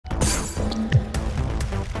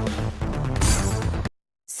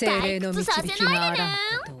精霊の導きがあらん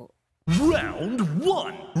ことを。Round 1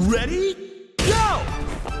 Ready Go!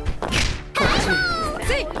 こっち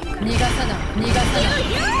逃がさない逃がさない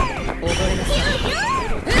溺れなさい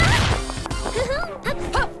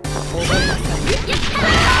溺れなさい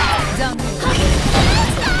残念溺れなさ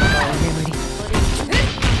いお眠り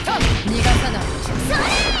逃がさない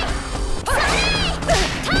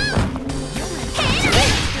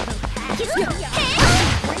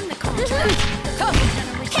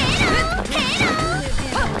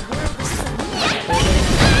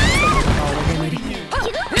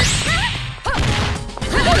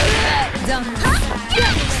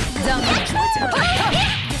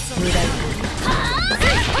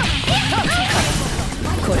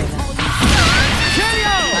これが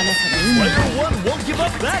あなたの運命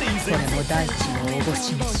これも大地のおぼ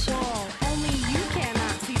し飯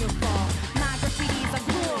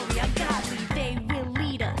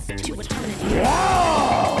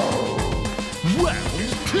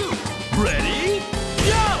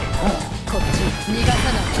こっち逃がさ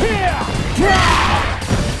ない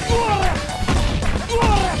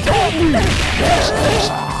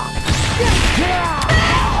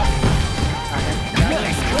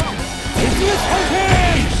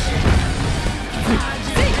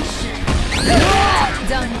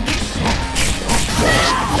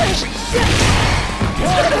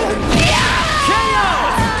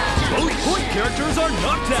Characters are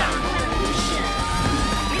knocked down.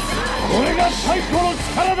 これが最高の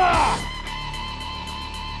力だ。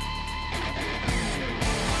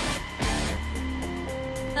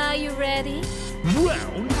Are you ready?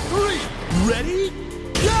 Round 3 Ready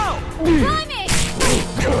Go! Try me!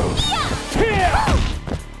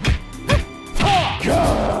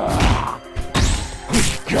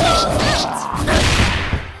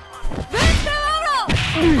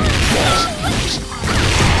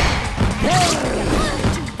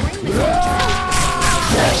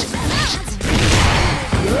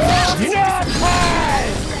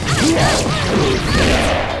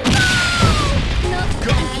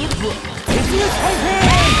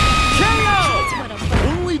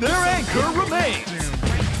 Only their anchor remains.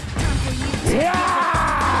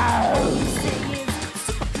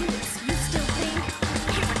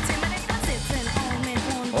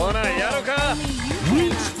 ほなやろか。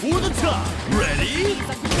 Reach for the top. Ready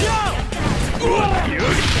Go!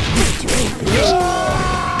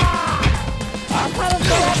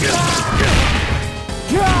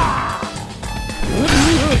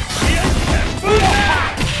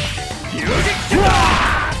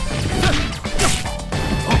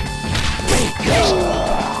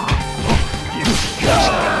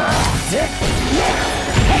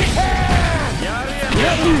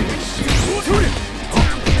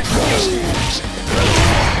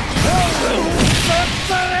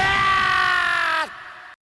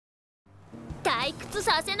 退屈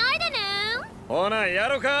させないでね。ほなや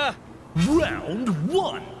ろか。 Round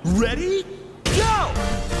 1 Ready Go!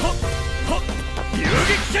 遊撃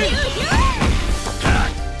戦。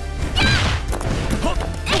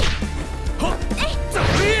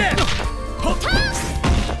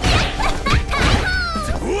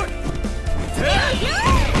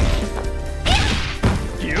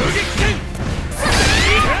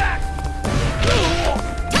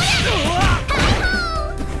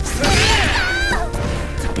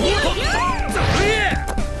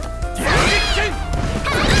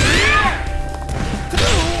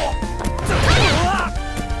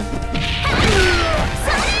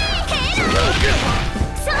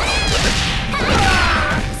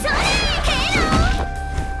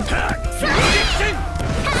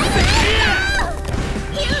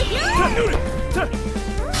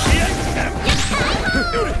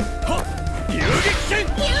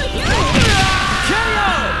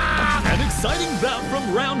An exciting bout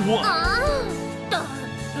from round 1.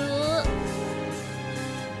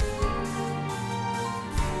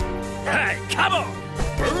 Hey, come on!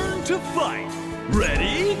 Burn to fight.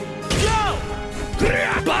 Ready? Go!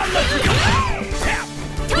 Down they go!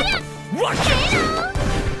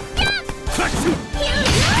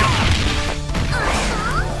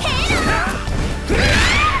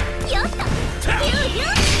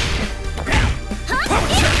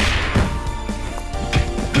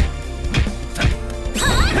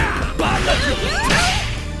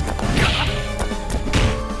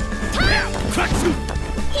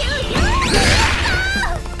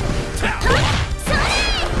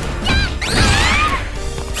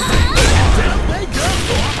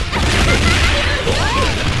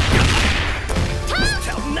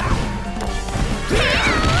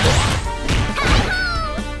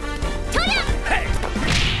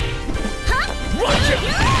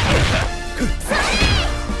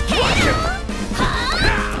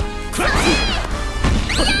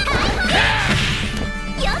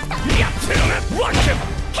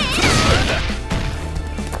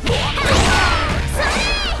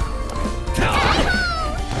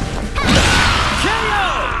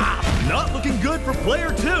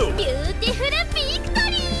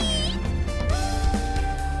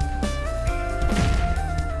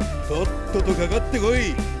 とかかってこ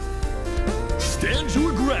い。Stand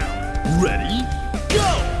your ground. Ready? Go!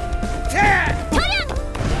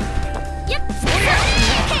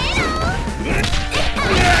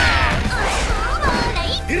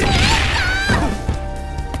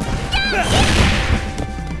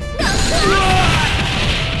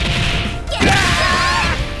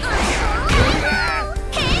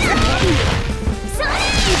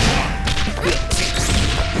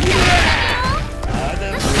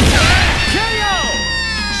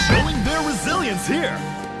 Here.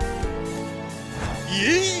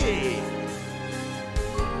 Yeah.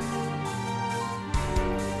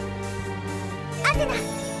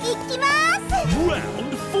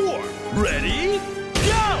 Round 4. Ready?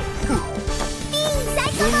 Go.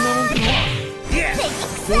 Yeah.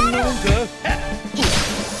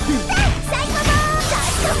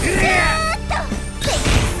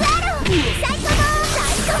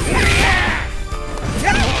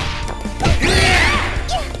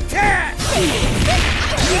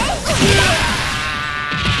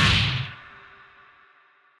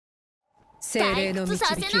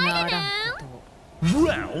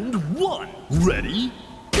 Round 1. Ready?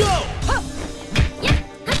 Go!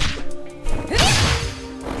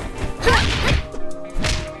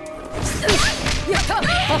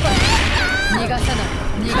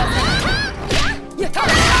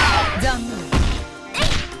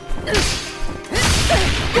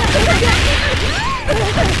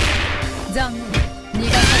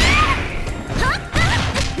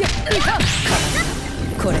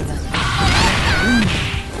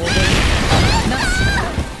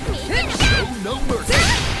 No mercy.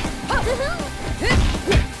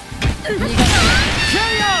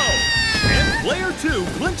 KO! And player 2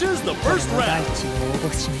 clinches the first round.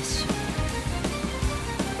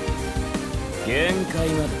 限界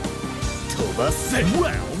まで飛ばせ。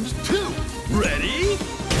Round 2. Ready?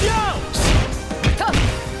 Go!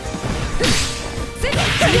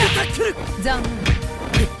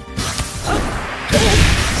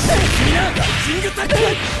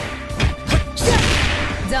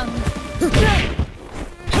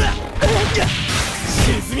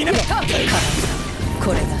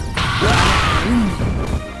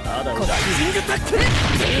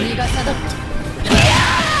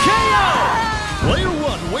 KO! Player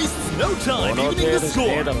 1 wastes no time evening the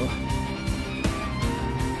score.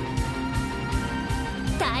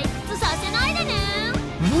 退屈させないでね。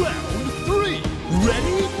 Round 3.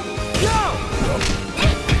 Ready? Go!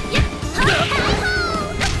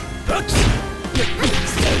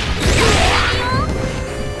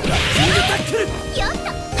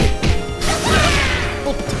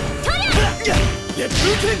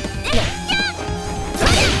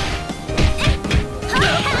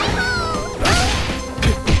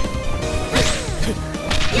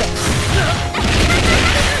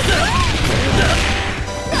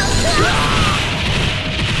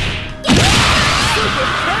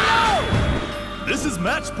 This is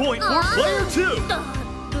match point for player 2.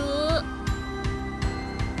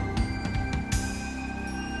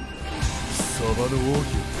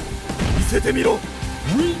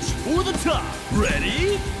 Reach for the top.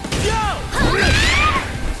 Ready? Go!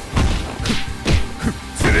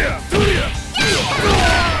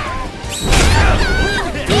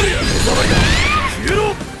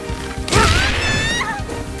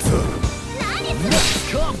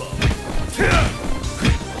 Next combo. KO!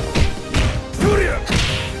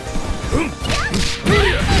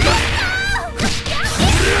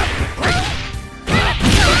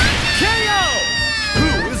 Who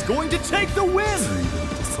is going to take the win?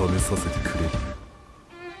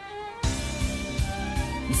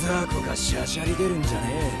 ザコがシャシャリ出るんじゃね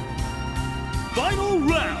え。Final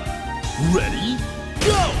round. Ready?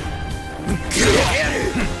 Go!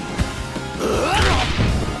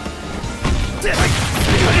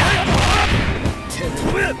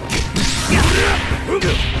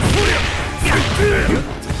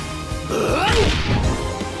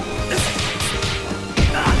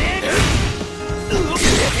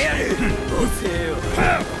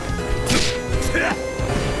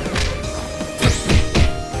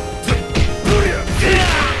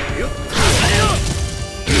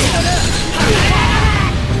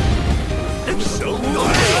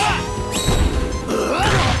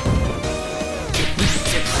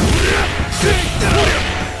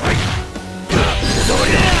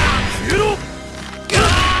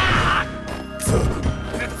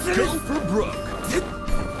 Go for broke.